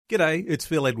G'day, it's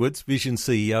Phil Edwards, Vision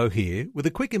CEO here, with a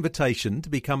quick invitation to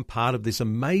become part of this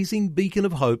amazing beacon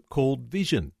of hope called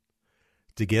Vision.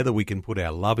 Together we can put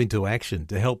our love into action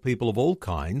to help people of all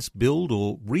kinds build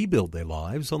or rebuild their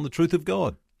lives on the truth of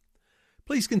God.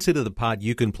 Please consider the part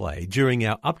you can play during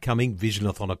our upcoming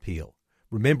Visionathon appeal,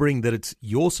 remembering that it's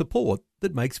your support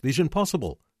that makes Vision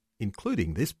possible,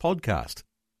 including this podcast.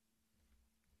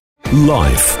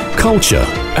 Life, culture,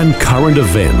 and current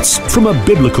events from a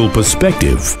biblical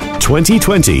perspective.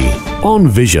 2020 on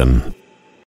Vision.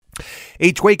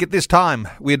 Each week at this time,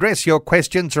 we address your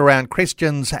questions around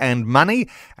Christians and money.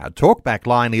 Our talkback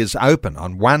line is open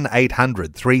on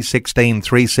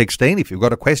 1-800-316-316. If you've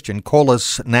got a question, call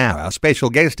us now. Our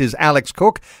special guest is Alex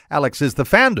Cook. Alex is the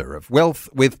founder of Wealth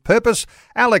with Purpose.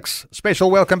 Alex, special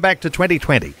welcome back to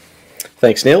 2020.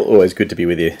 Thanks, Neil. Always good to be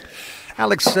with you.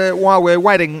 Alex, while we're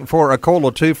waiting for a call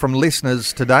or two from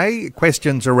listeners today,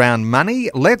 questions around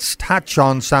money, let's touch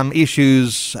on some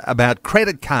issues about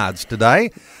credit cards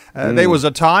today. There was a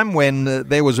time when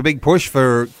there was a big push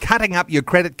for cutting up your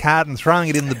credit card and throwing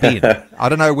it in the bin. I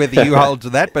don't know whether you hold to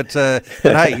that, but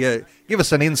hey, give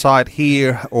us an insight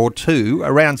here or two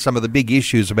around some of the big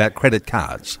issues about credit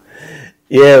cards.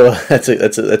 Yeah, well,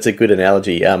 that's a good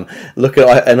analogy. I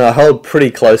hold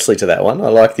pretty closely to that one. I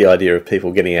like the idea of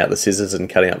people getting out the scissors and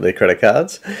cutting up their credit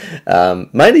cards,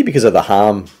 mainly because of the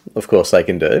harm, of course, they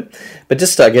can do. But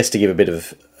just, I guess, to give a bit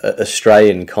of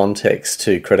Australian context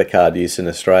to credit card use in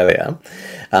Australia,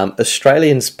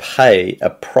 Australians pay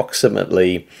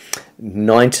approximately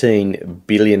 $19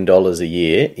 billion a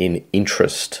year in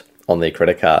interest on their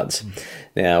credit cards.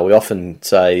 Now, we often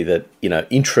say that,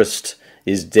 interest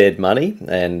is dead money,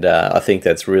 and I think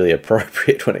that's really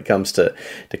appropriate when it comes to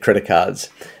credit cards.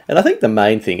 And I think the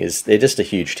main thing is they're just a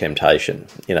huge temptation.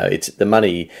 It's the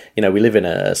money, we live in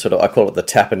a sort of, I call it the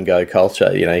tap and go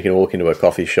culture. You can walk into a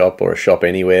coffee shop or a shop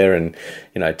anywhere and,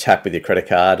 tap with your credit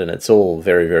card, and it's all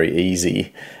very, very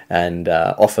easy. And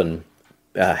often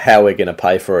how we're going to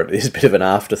pay for it is a bit of an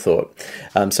afterthought.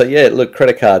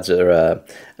 Credit cards are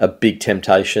a big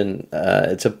temptation.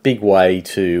 It's a big way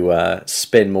to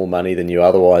spend more money than you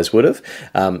otherwise would have.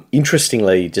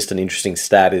 Interestingly, just an interesting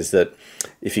stat is that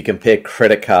if you compare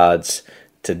credit cards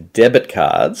to debit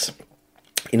cards,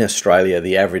 in Australia,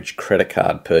 the average credit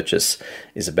card purchase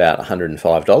is about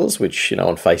 $105, which,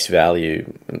 on face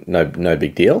value, no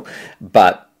big deal.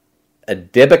 But a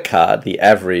debit card, the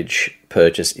average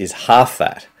purchase is half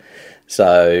that.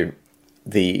 So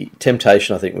the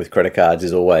temptation, I think, with credit cards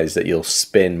is always that you'll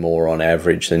spend more on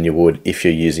average than you would if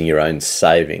you're using your own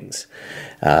savings.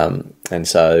 They're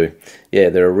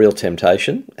a real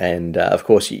temptation. And, of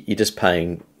course, you're just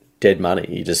paying dead money.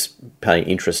 You're just paying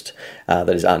interest that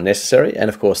is unnecessary. And,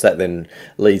 of course, that then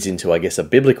leads into, I guess, a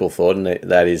biblical thought, and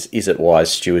that is it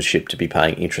wise stewardship to be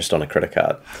paying interest on a credit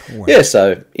card? Wow. Yeah,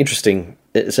 so interesting.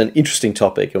 It's an interesting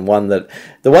topic, and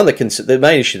the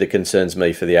main issue that concerns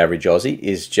me for the average Aussie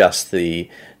is just the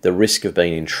risk of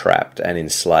being entrapped and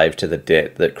enslaved to the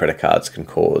debt that credit cards can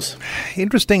cause.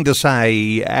 Interesting to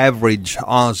say average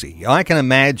Aussie. I can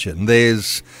imagine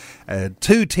there's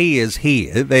two tiers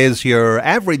here. There's your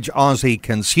average Aussie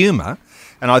consumer,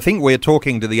 and I think we're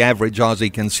talking to the average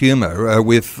Aussie consumer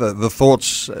with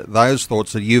those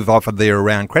thoughts that you've offered there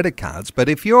around credit cards. But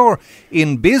if you're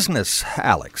in business,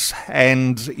 Alex,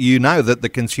 and you know that the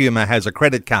consumer has a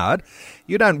credit card,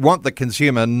 you don't want the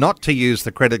consumer not to use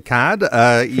the credit card.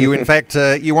 You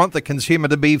want the consumer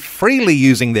to be freely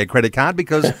using their credit card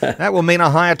because that will mean a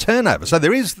higher turnover. So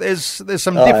there's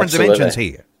some different dimensions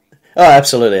here. Oh,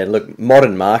 absolutely. And look,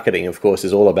 modern marketing, of course,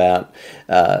 is all about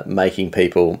making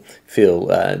people feel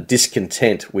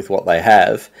discontent with what they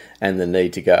have and the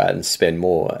need to go out and spend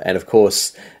more. And of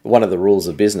course, one of the rules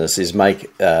of business is make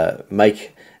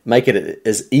it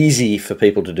as easy for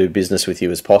people to do business with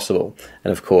you as possible.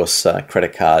 And of course,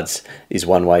 credit cards is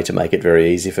one way to make it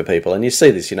very easy for people. And you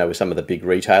see this, with some of the big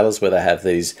retailers where they have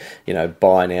these,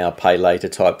 buy now, pay later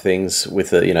type things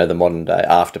with the modern day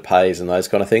afterpays and those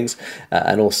kind of things.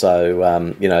 And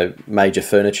also, major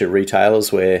furniture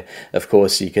retailers where, of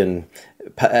course, you can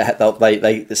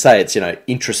they say it's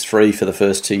interest free for the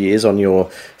first 2 years on your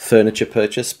furniture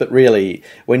purchase, but really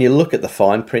when you look at the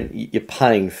fine print, you're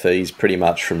paying fees pretty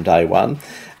much from day one.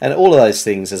 And all of those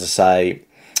things, as I say,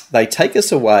 they take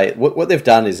us away. What they've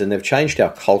done is, and they've changed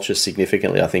our culture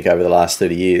significantly, I think, over the last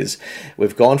 30 years.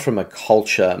 We've gone from a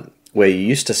culture where you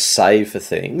used to save for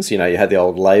things, you had the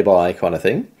old lay-by kind of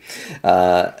thing,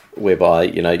 whereby,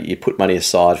 you put money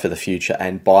aside for the future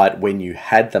and buy it when you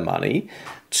had the money,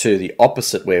 to the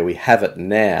opposite where we have it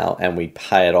now and we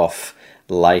pay it off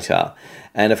later.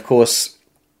 And of course,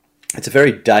 it's a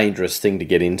very dangerous thing to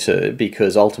get into,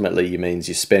 because ultimately it means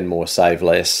you spend more, save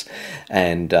less,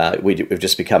 and we've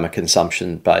just become a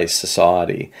consumption-based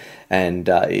society. And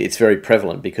it's very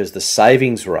prevalent because the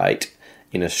savings rate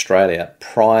in Australia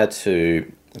prior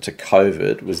to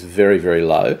COVID was very, very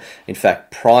low. In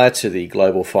fact, prior to the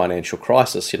global financial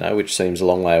crisis, which seems a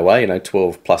long way away,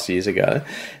 12 plus years ago,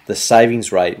 the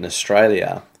savings rate in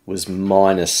Australia was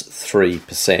minus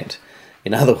 3%.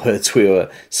 In other words, we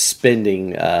were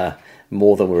spending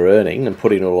more than we were earning and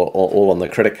putting it all on the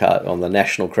credit card, on the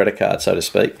national credit card, so to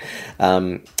speak.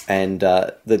 And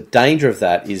the danger of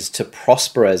that is, to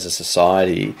prosper as a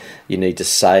society, you need to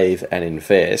save and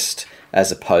invest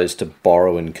as opposed to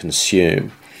borrow and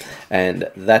consume. And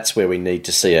that's where we need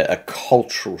to see a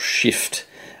cultural shift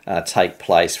take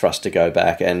place for us to go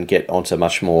back and get onto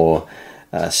much more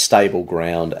stable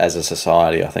ground as a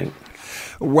society, I think.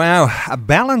 Wow, a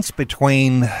balance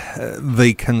between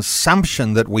the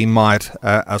consumption that we might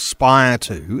aspire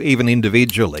to, even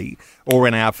individually, or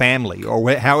in our family,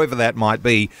 or however that might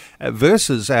be,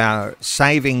 versus our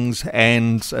savings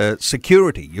and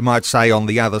security, you might say, on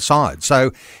the other side.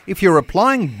 So if you're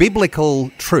applying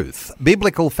biblical truth,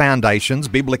 biblical foundations,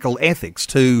 biblical ethics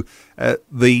to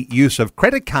the use of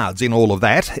credit cards in all of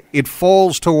that, it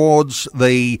falls towards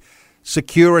the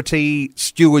security,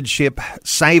 stewardship,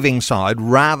 saving side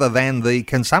rather than the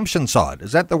consumption side.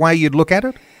 Is that the way you'd look at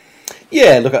it?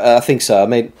 Yeah, look, I think so. I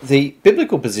mean, the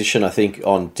biblical position, I think,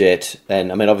 on debt,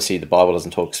 and I mean, obviously the Bible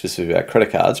doesn't talk specifically about credit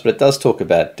cards, but it does talk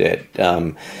about debt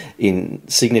in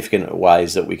significant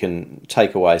ways that we can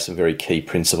take away some very key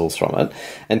principles from it.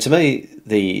 And to me,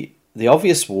 the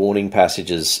obvious warning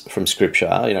passages from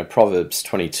Scripture, Proverbs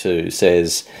 22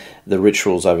 says, the rich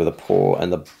rules over the poor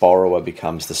and the borrower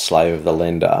becomes the slave of the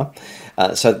lender.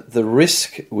 So the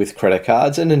risk with credit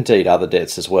cards, and indeed other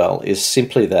debts as well, is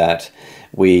simply that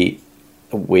we're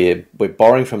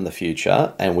borrowing from the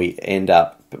future and we end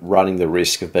up running the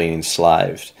risk of being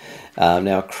enslaved.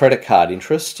 Now, credit card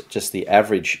interest, just the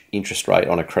average interest rate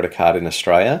on a credit card in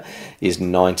Australia is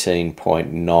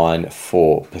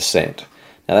 19.94%.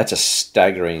 Now, that's a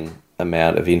staggering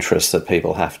amount of interest that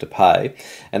people have to pay.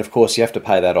 And of course, you have to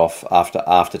pay that off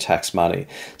after tax money.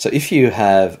 So if you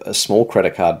have a small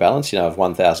credit card balance, of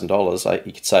 $1,000,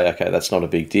 you could say, okay, that's not a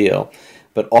big deal.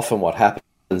 But often what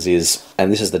happens is,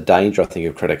 and this is the danger, I think,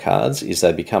 of credit cards, is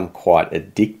they become quite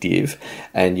addictive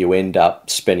and you end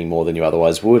up spending more than you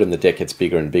otherwise would, and the debt gets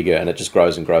bigger and bigger, and it just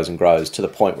grows and grows and grows to the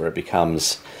point where it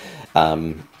becomes,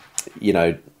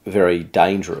 very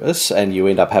dangerous, and you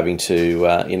end up having to,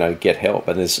 get help.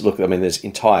 And there's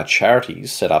entire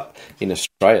charities set up in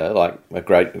Australia, like a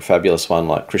great, fabulous one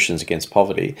like Christians Against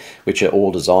Poverty, which are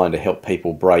all designed to help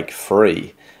people break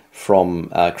free from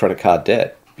credit card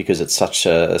debt, because it's such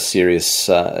a serious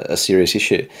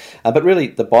issue. But really,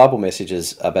 the Bible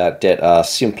messages about debt are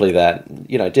simply that,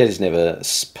 debt is never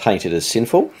painted as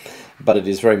sinful, but it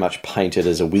is very much painted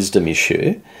as a wisdom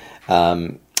issue.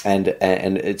 And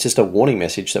it's just a warning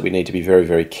message that we need to be very,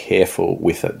 very careful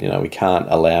with it. We can't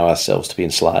allow ourselves to be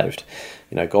enslaved.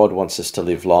 God wants us to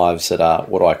live lives that are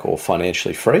what I call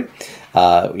financially free.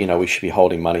 We should be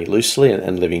holding money loosely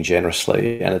and living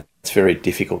generously. And it's very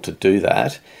difficult to do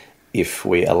that if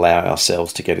we allow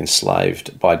ourselves to get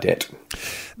enslaved by debt.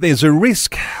 There's a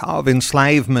risk of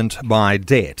enslavement by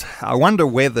debt. I wonder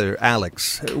whether,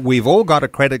 Alex, we've all got a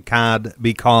credit card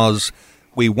because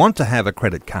we want to have a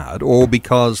credit card, or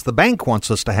because the bank wants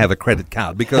us to have a credit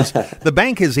card, because the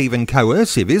bank is even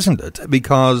coercive, isn't it?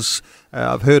 Because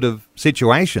I've heard of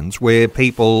situations where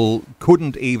people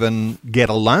couldn't even get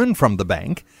a loan from the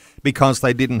bank because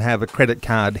they didn't have a credit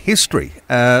card history.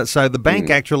 So the bank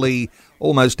actually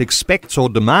almost expects or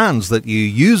demands that you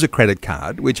use a credit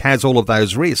card, which has all of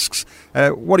those risks.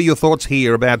 What are your thoughts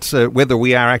here about whether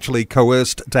we are actually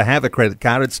coerced to have a credit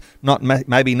card? It's not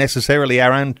maybe necessarily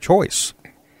our own choice.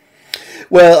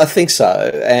 Well, I think so.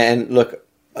 And look,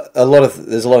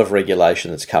 there's a lot of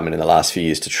regulation that's come in the last few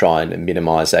years to try and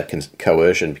minimise that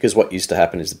coercion, because what used to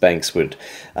happen is the banks would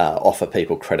offer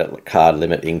people credit card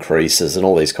limit increases and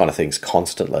all these kind of things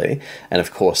constantly, and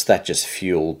of course that just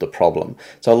fueled the problem.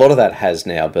 So a lot of that has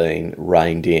now been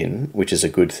reined in, which is a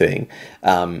good thing.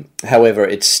 However,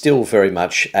 it's still very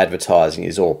much, advertising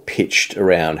is all pitched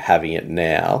around having it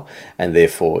now, and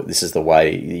therefore this is the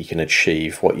way you can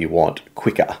achieve what you want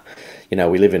quicker.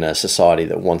 We live in a society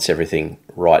that wants everything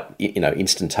right,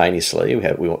 instantaneously.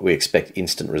 We expect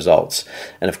instant results.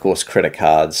 And of course, credit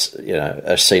cards,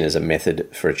 are seen as a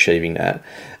method for achieving that.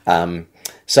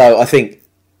 So I think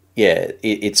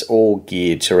it's all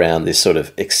geared around this sort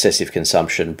of excessive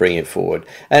consumption, bring it forward.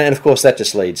 And of course, that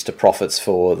just leads to profits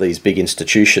for these big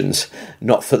institutions,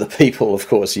 not for the people, of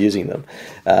course, using them.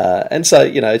 And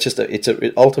so,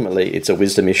 ultimately, it's a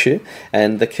wisdom issue.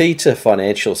 And the key to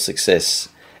financial success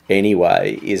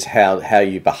anyway is how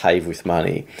you behave with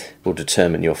money will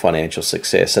determine your financial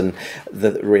success. And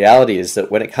the reality is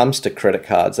that when it comes to credit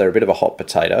cards, they're a bit of a hot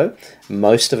potato.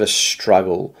 Most of us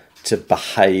struggle to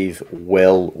behave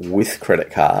well with credit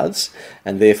cards,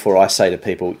 and therefore I say to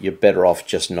people, you're better off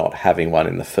just not having one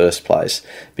in the first place,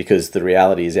 because the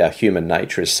reality is our human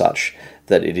nature is such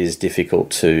that it is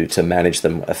difficult to manage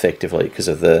them effectively because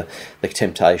of the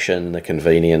temptation, the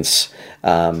convenience,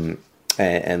 and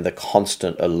the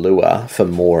constant allure for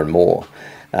more and more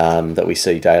that we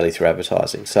see daily through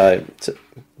advertising. So it's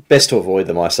best to avoid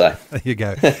them, I say. There you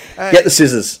go. Get the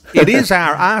scissors. It is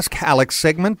our Ask Alex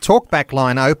segment. Talkback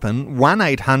line open,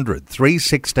 1800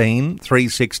 316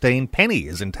 316. Penny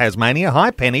is in Tasmania. Hi,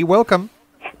 Penny. Welcome.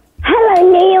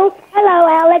 Hello, Neil. Hello,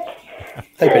 Alex.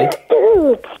 Hey, Penny.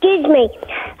 Excuse me.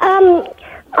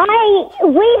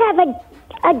 We have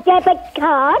a debit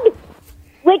card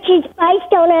which is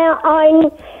based on our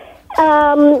own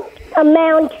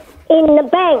amount in the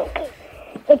bank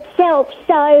itself.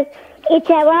 So it's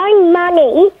our own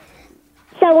money,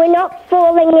 so we're not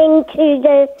falling into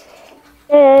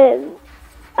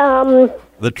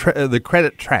the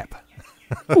credit trap.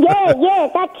 yeah,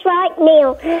 that's right,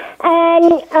 Neil.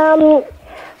 And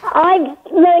I've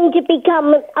learned to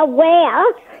become aware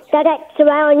that it's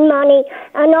our own money,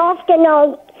 and often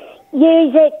I'll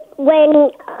use it when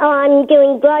I'm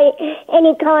doing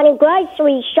any kind of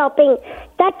grocery shopping.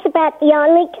 That's about the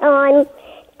only time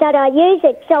that I use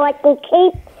it, so I can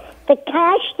keep the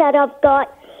cash that I've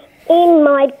got in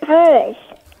my purse.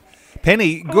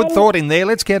 Penny, good thought in there.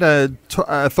 Let's get a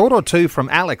thought or two from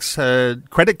Alex.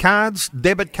 Credit cards,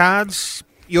 debit cards,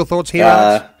 your thoughts here,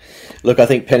 Alex? Look, I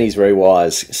think Penny's very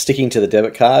wise. Sticking to the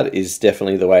debit card is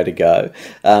definitely the way to go.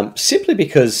 Simply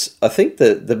because I think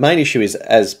the main issue is,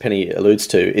 as Penny alludes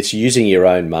to, it's using your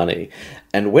own money.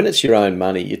 And when it's your own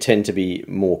money, you tend to be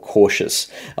more cautious.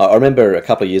 I remember a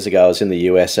couple of years ago, I was in the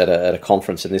US at a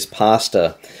conference, and this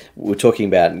pastor, we were talking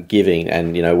about giving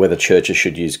and, whether churches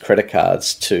should use credit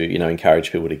cards to,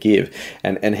 encourage people to give.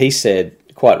 And he said,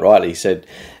 quite rightly, he said,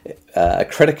 a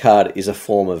credit card is a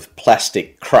form of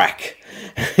plastic crack.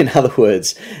 In other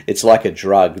words, it's like a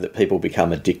drug that people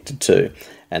become addicted to.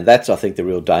 And that's, I think, the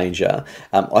real danger.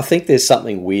 I think there's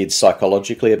something weird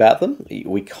psychologically about them.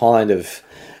 We kind of...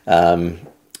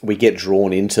 we get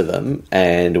drawn into them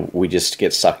and we just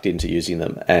get sucked into using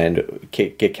them and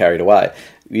get carried away.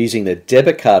 Using the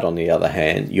debit card, on the other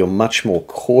hand, you're much more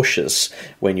cautious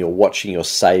when you're watching your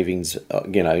savings,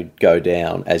 go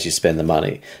down as you spend the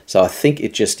money. So I think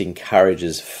it just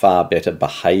encourages far better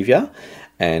behaviour,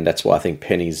 and that's why I think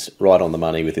Penny's right on the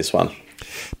money with this one.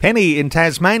 Penny in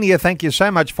Tasmania, thank you so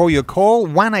much for your call.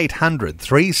 1800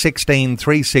 316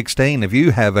 316. If you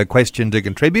have a question to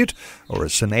contribute or a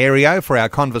scenario for our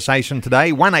conversation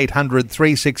today, 1800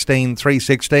 316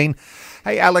 316.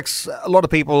 Hey, Alex, a lot of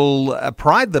people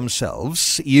pride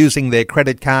themselves using their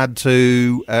credit card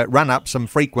to run up some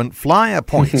frequent flyer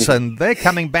points, and they're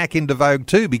coming back into vogue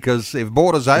too, because if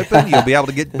borders open, you'll be able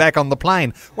to get back on the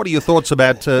plane. What are your thoughts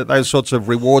about those sorts of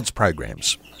rewards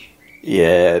programs?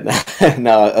 Yeah,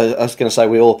 no, I was going to say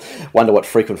we all wonder what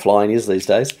frequent flying is these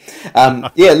days.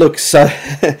 Look,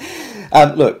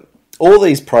 all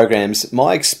these programs,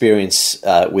 my experience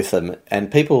with them,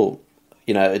 and people,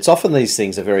 it's often these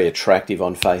things are very attractive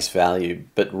on face value,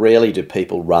 but rarely do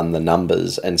people run the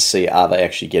numbers and see are they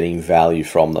actually getting value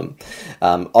from them.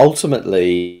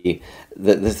 Ultimately,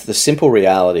 the simple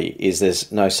reality is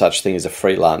there's no such thing as a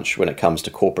free lunch when it comes to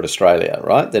corporate Australia,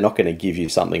 right? They're not going to give you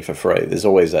something for free. There's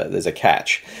always a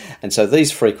catch. And so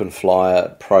these frequent flyer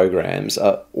programs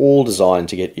are all designed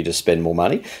to get you to spend more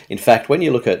money. In fact, when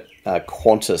you look at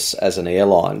Qantas as an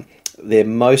airline, their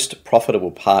most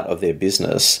profitable part of their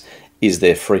business is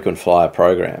their frequent flyer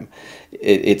program.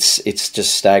 It's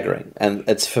just staggering, and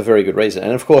it's for very good reason.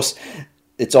 And of course,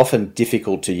 it's often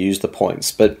difficult to use the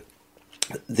points, but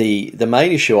the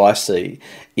main issue I see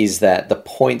is that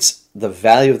the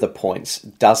value of the points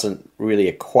doesn't really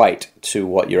equate to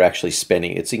what you're actually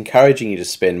spending. It's encouraging you to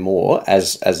spend more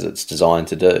as it's designed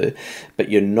to do, but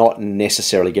you're not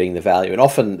necessarily getting the value. And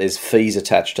often there's fees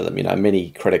attached to them.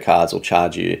 Many credit cards will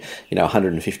charge you,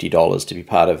 $150 to be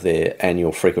part of their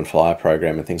annual frequent flyer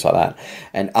program and things like that.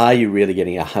 And are you really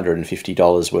getting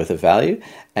 $150 worth of value?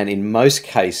 And in most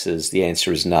cases, the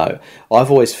answer is no.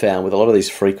 I've always found with a lot of these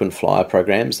frequent flyer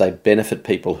programs, they benefit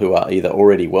people who are either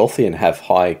already wealthy and have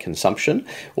high consumption,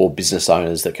 or business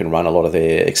owners that can run a lot of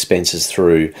their expenses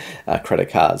through credit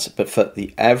cards. But for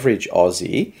the average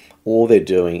Aussie, all they're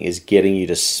doing is getting you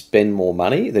to spend more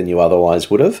money than you otherwise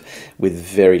would have, with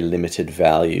very limited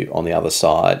value on the other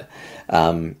side.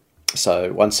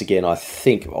 So once again,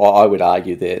 I would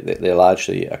argue they're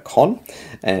largely a con,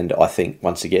 and I think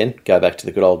once again, go back to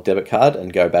the good old debit card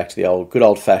and go back to the good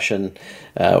old fashioned,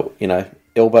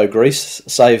 elbow grease,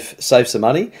 save some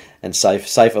money and save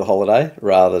for the holiday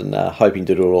rather than hoping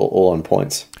to do it all on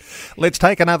points. Let's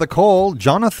take another call.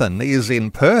 Jonathan is in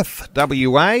Perth,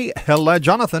 WA. Hello,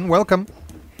 Jonathan. Welcome.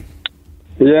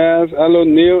 Yes, hello,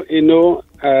 Neil.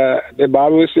 The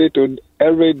Bible says to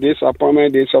every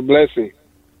disappointment is a blessing.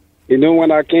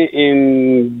 When I came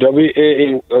in WA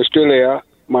in Australia,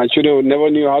 my children never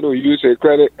knew how to use a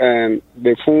credit and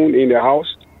the phone in the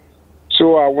house.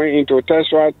 So I went into a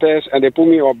test, and they put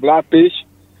me on black page.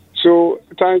 So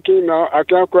thank you. Now I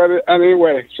can't credit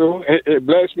anywhere. So it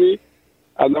blessed me.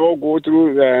 I never go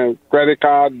through the credit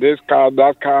card, this card,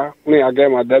 that card. Only I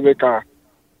get my debit card.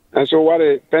 And so what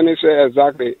the penny said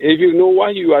exactly, if you know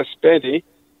what you are spending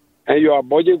and your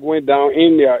budget going down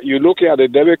in there, you look at the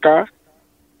debit card,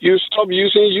 you stop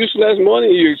using useless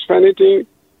money. You spend anything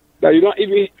that you don't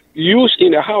even use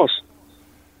in the house.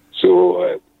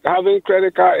 So having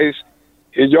credit card is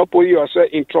you're putting yourself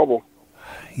in trouble.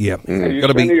 Yeah. You're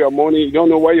spending your money, you don't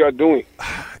know what you're doing.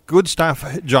 Good stuff,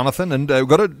 Jonathan, and we've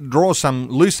got to draw some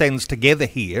loose ends together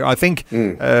here. I think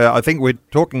we're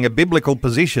talking a biblical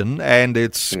position, and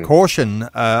it's caution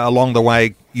along the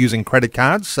way using credit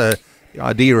cards. The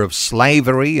idea of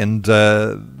slavery and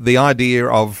the idea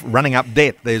of running up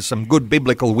debt. There's some good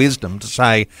biblical wisdom to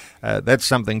say that's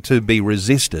something to be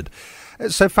resisted.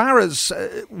 So far as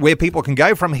where people can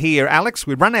go from here, Alex,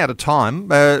 we've run out of time.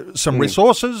 Some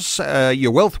resources,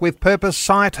 your Wealth with Purpose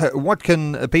site, what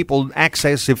can people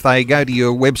access if they go to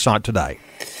your website today?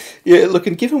 Yeah, look,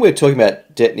 and given we're talking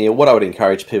about debt, Neil, what I would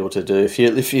encourage people to do, if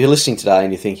you're listening today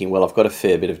and you're thinking, well, I've got a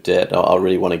fair bit of debt, I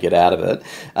really want to get out of it,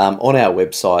 on our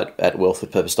website at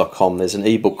wealthwithpurpose.com, there's an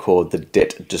ebook called The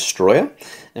Debt Destroyer.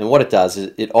 And what it does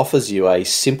is it offers you a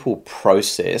simple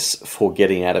process for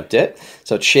getting out of debt.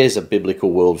 So it shares a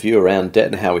biblical worldview around debt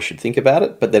and how we should think about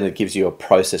it, but then it gives you a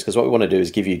process, because what we want to do is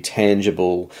give you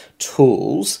tangible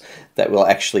tools that will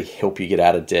actually help you get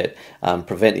out of debt,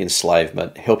 prevent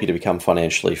enslavement, help you to become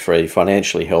financially free,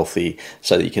 financially healthy,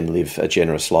 so that you can live a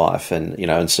generous life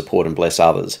and support and bless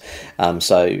others.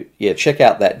 So check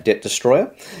out that Debt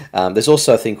Destroyer. There's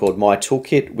also a thing called My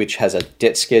Toolkit, which has a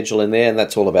debt schedule in there, and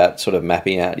that's all about sort of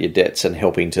mapping out your debts and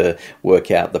helping to work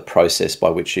out the process by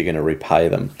which you're going to repay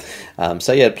them.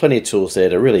 Plenty of tools there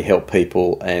to really help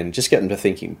people and just get them to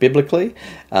thinking biblically,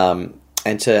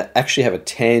 and to actually have a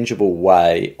tangible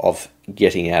way of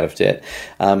getting out of debt.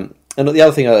 And the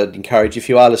other thing I'd encourage, if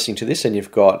you are listening to this and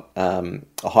you've got a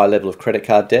high level of credit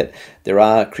card debt, there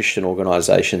are Christian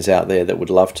organisations out there that would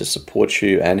love to support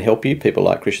you and help you. People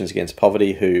like Christians Against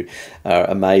Poverty, who are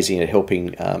amazing at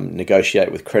helping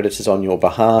negotiate with creditors on your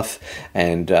behalf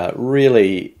and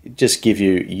really just give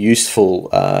you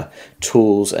useful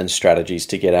tools and strategies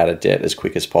to get out of debt as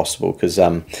quick as possible. Because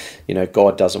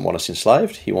God doesn't want us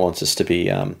enslaved. He wants us to be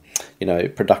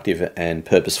productive and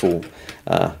purposeful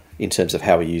in terms of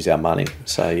how we use our money.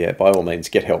 So, by all means,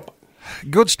 get help.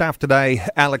 Good stuff today,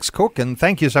 Alex Cook, and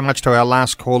thank you so much to our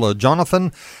last caller,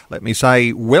 Jonathan. Let me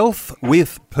say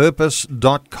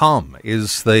wealthwithpurpose.com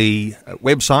is the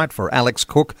website for Alex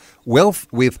Cook,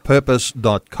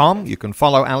 wealthwithpurpose.com. You can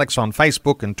follow Alex on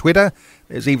Facebook and Twitter.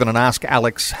 There's even an Ask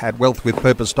Alex at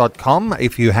wealthwithpurpose.com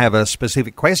if you have a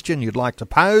specific question you'd like to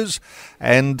pose.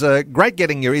 And great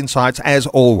getting your insights as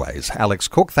always, Alex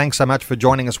Cook. Thanks so much for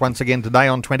joining us once again today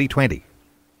on 2020.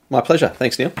 My pleasure.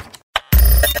 Thanks, Neil.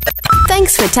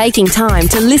 Thanks for taking time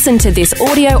to listen to this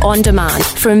audio on demand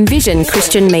from Vision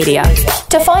Christian Media.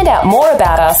 To find out more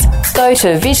about us, go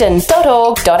to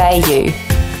vision.org.au.